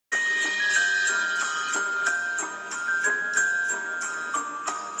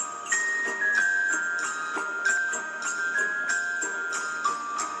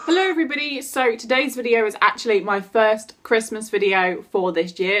everybody, so today's video is actually my first Christmas video for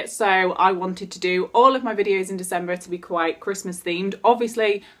this year. So I wanted to do all of my videos in December to be quite Christmas themed.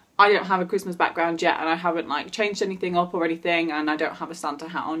 Obviously I don't have a Christmas background yet and I haven't like changed anything up or anything, and I don't have a Santa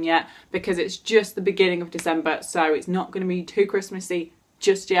hat on yet because it's just the beginning of December, so it's not going to be too Christmassy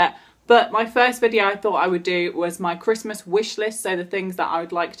just yet. But my first video I thought I would do was my Christmas wish list, so the things that I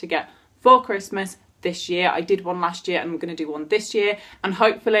would like to get for Christmas this year. I did one last year and I'm going to do one this year, and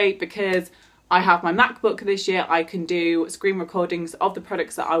hopefully because I have my MacBook this year I can do screen recordings of the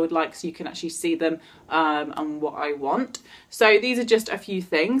products that I would like so you can actually see them and what I want. So these are just a few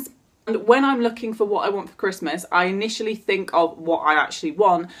things. And when I'm looking for what I want for Christmas, I initially think of what I actually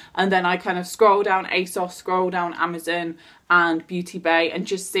want, and then I kind of scroll down ASOS, scroll down Amazon and Beauty Bay and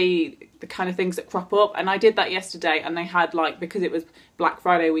just see the kind of things that crop up. And I did that yesterday, and they had, like, because it was Black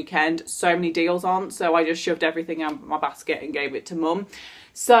Friday weekend, so many deals on, so I just shoved everything in my basket and gave it to Mum.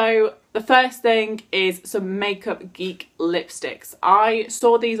 So the first thing is some Makeup Geek lipsticks. I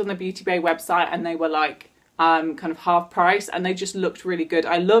saw these on the Beauty Bay website and they were like kind of half price, and they just looked really good.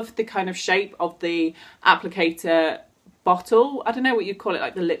 I love the kind of shape of the applicator bottle. I don't know what you'd call it,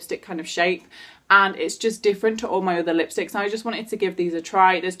 like the lipstick kind of shape, and it's just different to all my other lipsticks. And I just wanted to give these a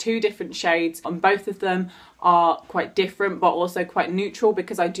try. There's two different shades and both of them are quite different but also quite neutral,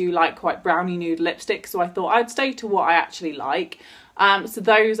 because I do like quite browny nude lipsticks, so I thought I'd stay to what I actually like. So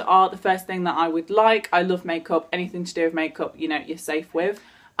those are the first thing that I would like. I love makeup, anything to do with makeup, you know, you're safe with.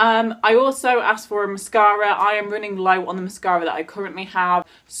 I also asked for a mascara. I am running low on the mascara that I currently have,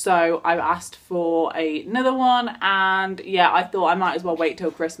 so I've asked for another one, and yeah, I thought I might as well wait till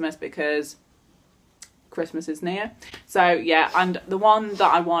Christmas because Christmas is near. So yeah, and the one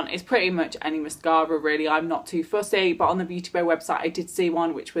that I want is pretty much any mascara really. I'm not too fussy, but on the Beauty Bay website I did see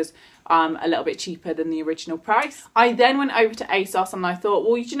one which was a little bit cheaper than the original price. I then went over to ASOS and I thought,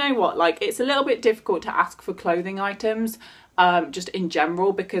 well, you know what, like, it's a little bit difficult to ask for clothing items just in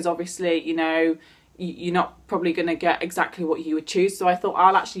general, because obviously, you know, you're not probably going to get exactly what you would choose. So I thought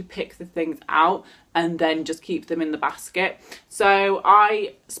I'll actually pick the things out and then just keep them in the basket. So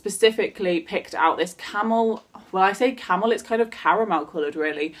I specifically picked out this camel, well, I say camel, it's kind of caramel coloured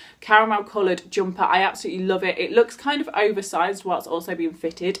really, caramel coloured jumper. I absolutely love it. It looks kind of oversized whilst also being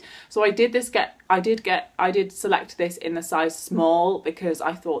fitted. So I did select this in the size small because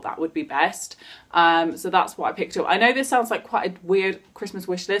I thought that would be best. So that's what I picked up. I know this sounds like quite a weird Christmas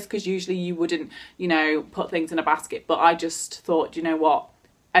wish list because usually you wouldn't, you know, put things in a basket, but I just thought, you know what,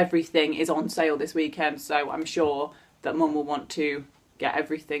 everything is on sale this weekend, so I'm sure that Mum will want to get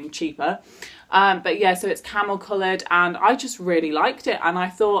everything cheaper. But yeah, so it's camel coloured and I just really liked it, and I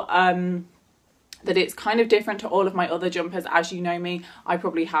thought that it's kind of different to all of my other jumpers. As you know me, I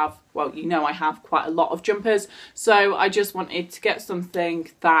probably have, well, you know, I have quite a lot of jumpers, so I just wanted to get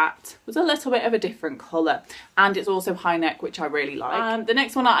something that was a little bit of a different colour, and it's also high neck, which I really like. The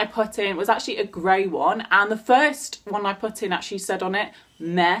next one that I put in was actually a grey one, and the first one I put in actually said on it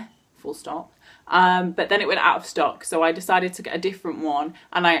meh, full stop, but then it went out of stock, so I decided to get a different one,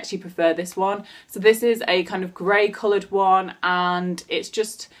 and I actually prefer this one. So this is a kind of grey coloured one, and it's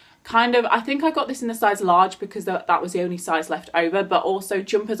just kind of, I think I got this in the size large because that was the only size left over, but also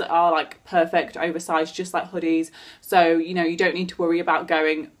jumpers are like perfect oversized, just like hoodies, so you know, you don't need to worry about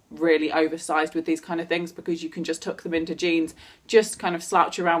going really oversized with these kind of things because you can just tuck them into jeans, just kind of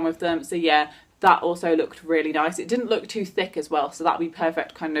slouch around with them. So yeah, that also looked really nice. It didn't look too thick as well, so that'd be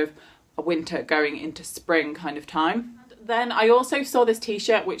perfect kind of a winter going into spring kind of time. Then I also saw this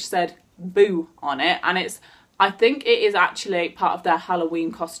t-shirt which said boo on it, and I think it is actually part of their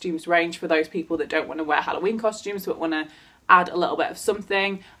Halloween costumes range for those people that don't want to wear Halloween costumes but want to add a little bit of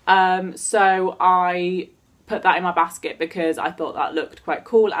something. So I put that in my basket because I thought that looked quite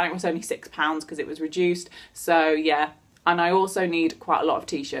cool, and it was only £6 because it was reduced. So yeah, and I also need quite a lot of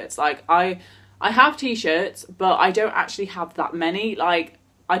t-shirts. Like I have t-shirts, but I don't actually have that many. Like,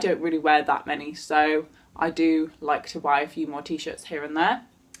 I don't really wear that many, so I do like to buy a few more t-shirts here and there.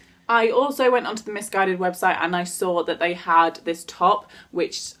 I also went onto the Misguided website and I saw that they had this top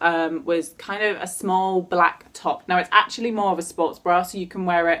which was kind of a small black top. Now it's actually more of a sports bra, so you can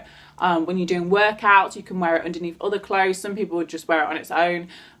wear it when you're doing workouts, you can wear it underneath other clothes. Some people would just wear it on its own.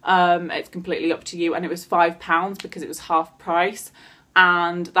 It's completely up to you, and it was £5 because it was half price,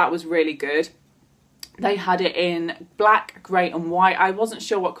 and that was really good. They had it in black, grey and white. I wasn't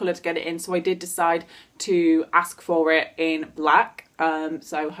sure what colour to get it in, so I did decide to ask for it in black.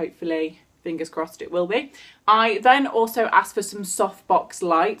 So hopefully fingers crossed it will be. I then also asked for some softbox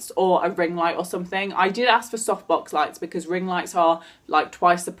lights or a ring light or something. I did ask for softbox lights because ring lights are like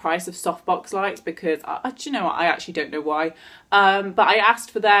twice the price of softbox lights, because do you know what, I actually don't know why. But I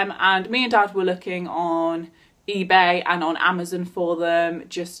asked for them, and me and Dad were looking on eBay and on Amazon for them,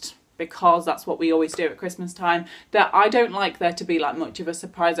 just because that's what we always do at Christmas time. That I don't like there to be like much of a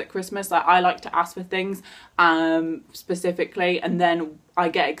surprise at Christmas. Like, I like to ask for things specifically, and then I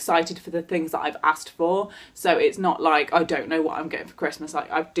get excited for the things that I've asked for. So it's not like I don't know what I'm getting for Christmas.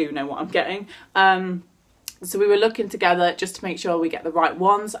 Like, I do know what I'm getting. So we were looking together just to make sure we get the right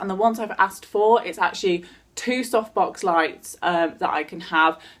ones, and the ones I've asked for, it's actually 2 softbox lights that I can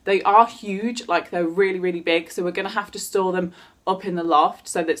have. They are huge, like they're really, really big, so we're going to have to store them up in the loft,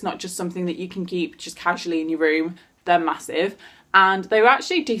 so that's not just something that you can keep just casually in your room. They're massive, and they were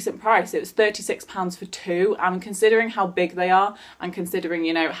actually a decent price. It was £36 for 2, and considering how big they are, and considering,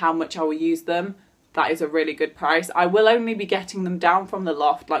 you know, how much I will use them, that is a really good price. I will only be getting them down from the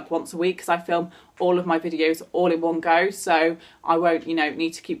loft like once a week, because I film all of my videos all in one go, so I won't, you know,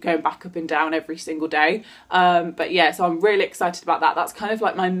 need to keep going back up and down every single day. But yeah, so I'm really excited about that. That's kind of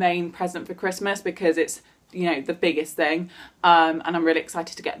like my main present for Christmas, because it's, you know, the biggest thing, and I'm really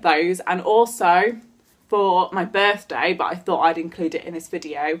excited to get those. And also for my birthday, but I thought I'd include it in this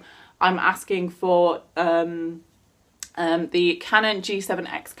video, I'm asking for the Canon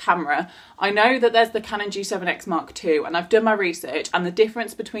G7X camera. I know that there's the Canon G7X Mark II, and I've done my research, and the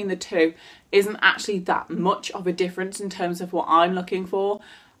difference between the two isn't actually that much of a difference in terms of what I'm looking for.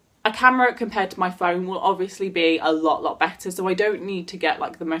 A camera compared to my phone will obviously be a lot better, so I don't need to get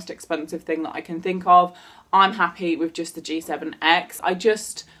like the most expensive thing that I can think of. I'm happy with just the G7X. I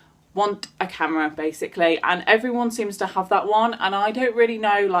just want a camera basically, and everyone seems to have that one, and I don't really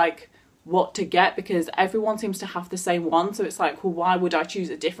know like what to get, because everyone seems to have the same one. So it's like, well, why would I choose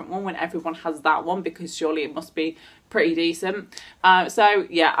a different one when everyone has that one? Because surely it must be pretty decent. So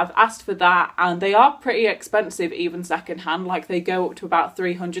yeah, I've asked for that, and they are pretty expensive even secondhand. Like, they go up to about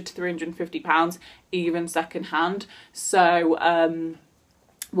 £300 to £350 even secondhand. So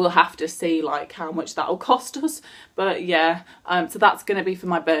we'll have to see like how much that'll cost us. But yeah, so that's going to be for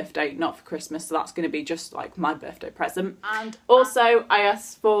my birthday, not for Christmas. So that's going to be just like my birthday present. And also I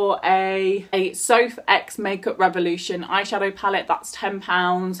asked for a Soph X Makeup Revolution eyeshadow palette. That's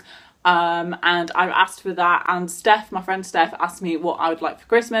 £10. And I asked for that, and Steph, my friend Steph, asked me what I would like for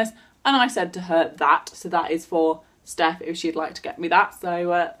Christmas, and I said to her that. So that is for Steph if she'd like to get me that,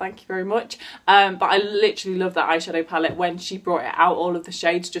 so thank you very much. But I literally love that eyeshadow palette. When she brought it out, all of the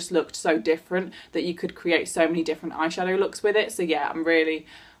shades just looked so different that you could create so many different eyeshadow looks with it. So yeah, I'm really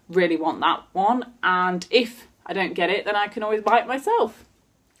want that one, and if I don't get it, then I can always buy it myself.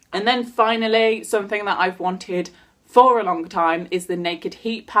 And then finally, something that I've wanted for a long time is the Naked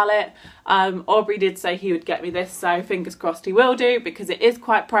Heat palette. Aubrey did say he would get me this, so fingers crossed he will do, because it is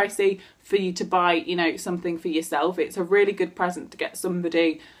quite pricey for you to buy, you know, something for yourself. It's a really good present to get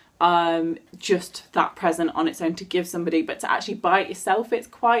somebody, just that present on its own to give somebody, but to actually buy it yourself, it's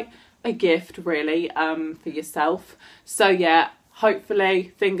quite a gift really, for yourself. So yeah,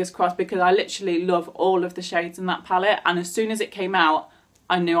 hopefully, fingers crossed, because I literally love all of the shades in that palette, and as soon as it came out,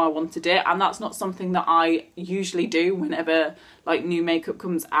 I knew I wanted it, and that's not something that I usually do whenever like new makeup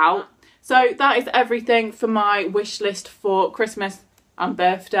comes out. So that is everything for my wish list for Christmas and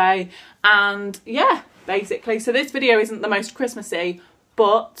birthday, and yeah, basically. So this video isn't the most Christmassy,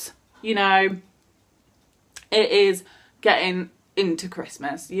 but you know, it is getting into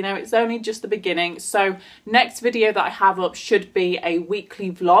Christmas, you know, it's only just the beginning. So next video that I have up should be a weekly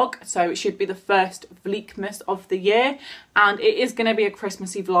vlog, so it should be the first Vlogmas of the year, and it is going to be a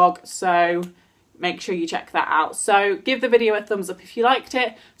Christmassy vlog, so make sure you check that out. So give the video a thumbs up if you liked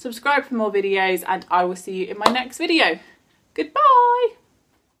it, subscribe for more videos, and I will see you in my next video. Goodbye.